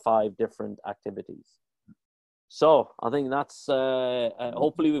 4, or 5 different activities. So I think that's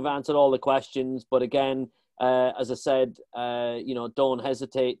hopefully we've answered all the questions. But again, as I said, don't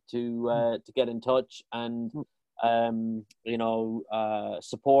hesitate to get in touch and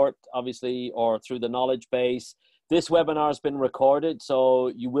support, obviously, or through the knowledge base. This webinar has been recorded, so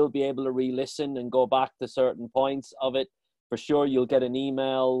you will be able to re-listen and go back to certain points of it. For sure, you'll get an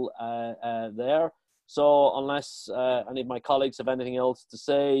email there. So unless any of my colleagues have anything else to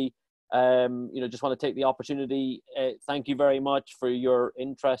say, just want to take the opportunity. Thank you very much for your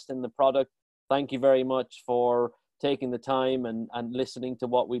interest in the product. Thank you very much for taking the time and listening to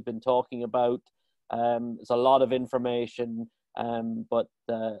what we've been talking about. It's a lot of information, but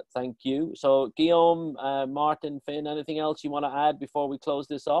thank you. So Guillaume, Martin, Finn, anything else you want to add before we close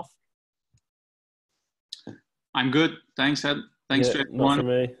this off? I'm good. Thanks, Ed. Thanks to everyone. Not for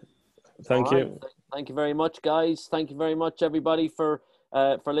me. Thank you. Thank you very much, guys. Thank you very much, everybody, for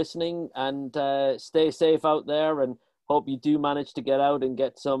listening, and stay safe out there, and hope you do manage to get out and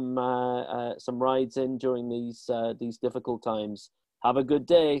get some rides in during these difficult times. Have a good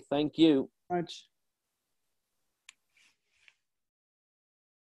day. Thank you. Much.